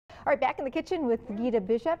All right, back in the kitchen with Geeta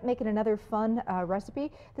Bishop, making another fun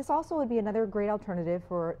recipe. This also would be another great alternative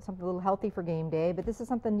for something a little healthy for game day, but this is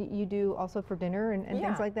something that you do also for dinner and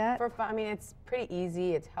things like that? For fun. I mean, it's pretty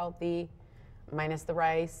easy, it's healthy, minus the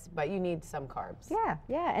rice, but you need some carbs.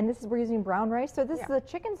 Yeah, and this is, we're using brown rice. So this is a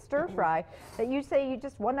chicken stir fry that you say you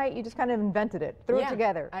just, one night you just kind of invented it, threw it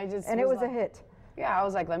together, and it was a hit. Yeah, I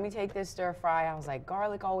was like, let me take this stir fry. I was like,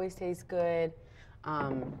 garlic always tastes good.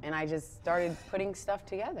 And I just started putting stuff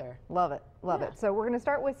together. Love it, love it. So we're going to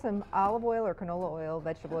start with some olive oil or canola oil,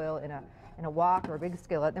 vegetable oil in a wok or a big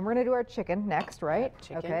skillet. Then we're going to do our chicken next, right?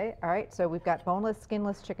 Chicken. Okay, all right. So we've got boneless,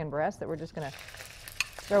 skinless chicken breast that we're just going to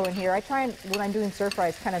throw in here. I try and, when I'm doing stir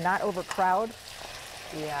fries, kind of not overcrowd,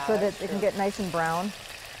 so that it can get nice and brown.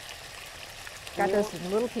 Got those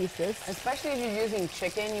in little pieces. Especially if you're using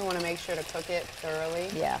chicken, you want to make sure to cook it thoroughly.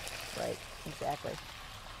 Yeah, right, exactly.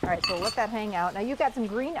 All right, so let that hang out. Now you've got some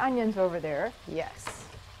green onions over there. Yes.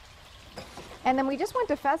 And then we just went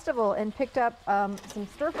to Festival and picked up some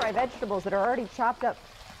stir-fry vegetables that are already chopped up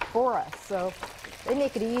for us, so they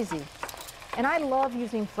make it easy. And I love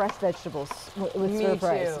using fresh vegetables with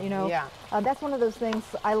stir-fries. Too. You know, that's one of those things.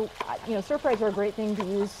 You know, stir-fries are a great thing to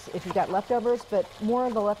use if you've got leftovers, but more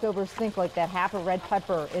of the leftovers, think like that half a red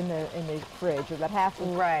pepper in the fridge, or that half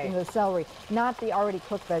of the celery, not the already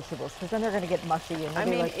cooked vegetables, because then they're going to get mushy. And I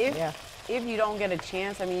mean, if you don't get a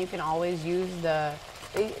chance, I mean, you can always use the.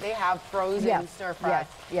 They have frozen stir fry.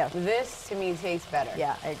 Yes. This to me tastes better.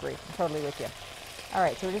 Yeah, I agree. I'm totally with you. All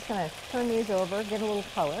right, so we're just going to turn these over, get a little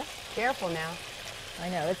color. Careful now. I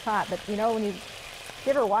know, it's hot, but you know, when you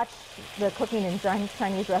ever watch the cooking in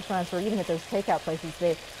Chinese restaurants or even at those takeout places,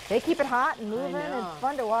 they keep it hot and moving, and it's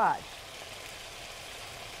fun to watch.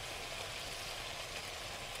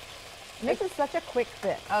 And this is such a quick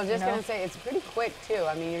fix. I was just going to say, it's pretty quick too.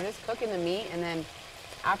 I mean, you're just cooking the meat, and then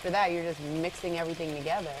after that, you're just mixing everything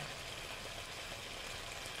together.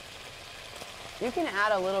 You can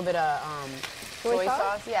add a little bit of soy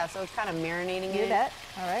sauce. Yeah, so it's kind of marinating it. Do that,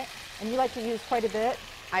 all right. And you like to use quite a bit?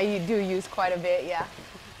 I do use quite a bit, yeah.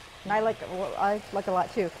 And I like a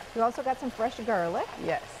lot too. We also got some fresh garlic.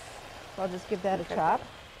 Yes. So I'll just give that a chop.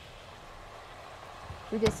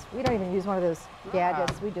 We don't even use one of those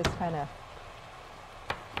gadgets. We just kind of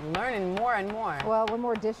learning more and more. Well, one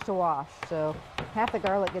more dish to wash, so half the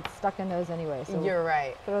garlic gets stuck in those anyway. So you're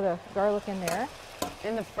right. Throw the garlic in there.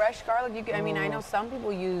 In the fresh garlic, you can, I mean, I know some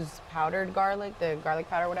people use powdered garlic, the garlic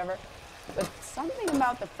powder, whatever, but something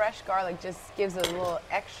about the fresh garlic just gives it a little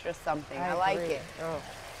extra something. I like it.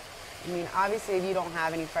 I mean, obviously, if you don't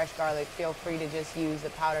have any fresh garlic, feel free to just use the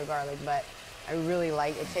powdered garlic, but I really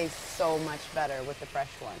like it. It tastes so much better with the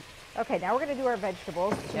fresh one. Okay, now we're going to do our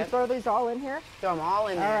vegetables. Should we throw these all in here? Throw them all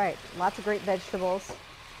in there. All right, lots of great vegetables.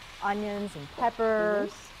 Onions and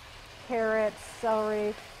peppers, carrots,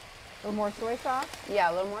 celery. A little more soy sauce?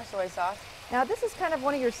 Yeah, a little more soy sauce. Now, this is kind of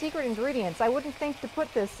one of your secret ingredients. I wouldn't think to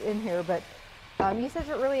put this in here, but you said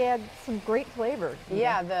it really adds some great flavor.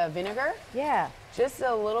 Yeah, the vinegar? Yeah. Just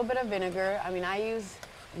a little bit of vinegar. I mean, I use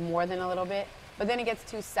more than a little bit, but then it gets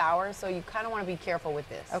too sour, so you kind of want to be careful with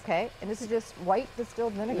this. Okay, and this is just white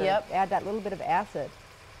distilled vinegar. Yep. Add that little bit of acid.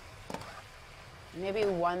 Maybe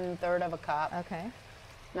 1/3 of a cup. Okay.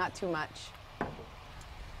 Not too much.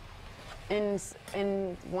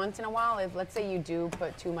 And once in a while, if let's say you do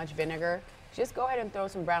put too much vinegar, just go ahead and throw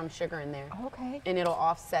some brown sugar in there. Okay. And it'll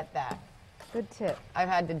offset that. Good tip. I've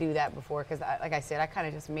had to do that before because, like I said, I kind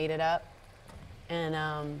of just made it up.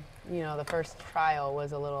 And, you know, the first trial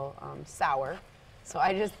was a little sour. So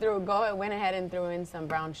I just went ahead and threw in some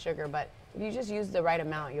brown sugar. But if you just use the right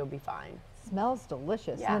amount, you'll be fine. Smells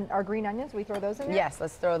delicious. Yeah. And our green onions, we throw those in there? Yes,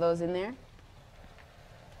 let's throw those in there.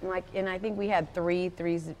 And I think we had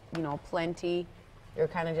three's, you know, plenty. You're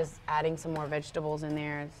kind of just adding some more vegetables in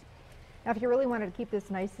there. Now, if you really wanted to keep this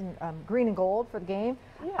nice and green and gold for the game,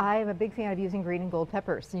 I'm a big fan of using green and gold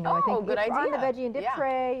peppers. You know, I think good idea. On the veggie and dip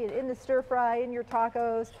tray, in the stir fry, in your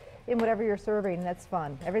tacos, in whatever you're serving, and that's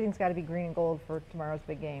fun. Everything's got to be green and gold for tomorrow's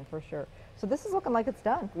big game, for sure. So this is looking like it's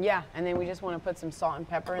done. Yeah, and then we just want to put some salt and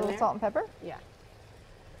pepper in there. Salt and pepper? Yeah.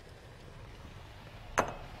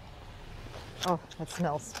 Oh, that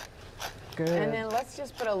smells good. And then let's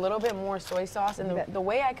just put a little bit more soy sauce. And the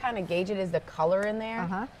way I kind of gauge it is the color in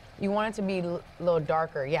there. You want it to be a little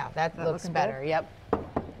darker. Yeah, that looks better. Good? Yep.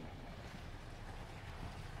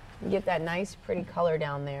 You get that nice, pretty color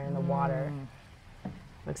down there in the water.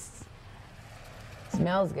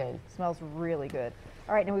 Smells good. Smells really good.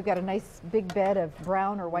 All right, now we've got a nice big bed of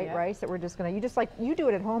brown or white rice that we're just gonna, you do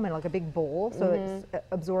it at home in like a big bowl, so it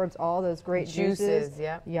absorbs all those great juices.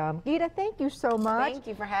 Yep. Yum. Geeta, thank you so much. Thank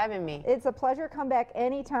you for having me. It's a pleasure. Come back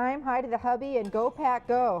anytime. Hi to the hubby and go Pack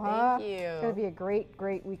Go, huh? Thank you. It's gonna be a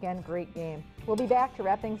great weekend, great game. We'll be back to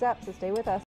wrap things up, so stay with us.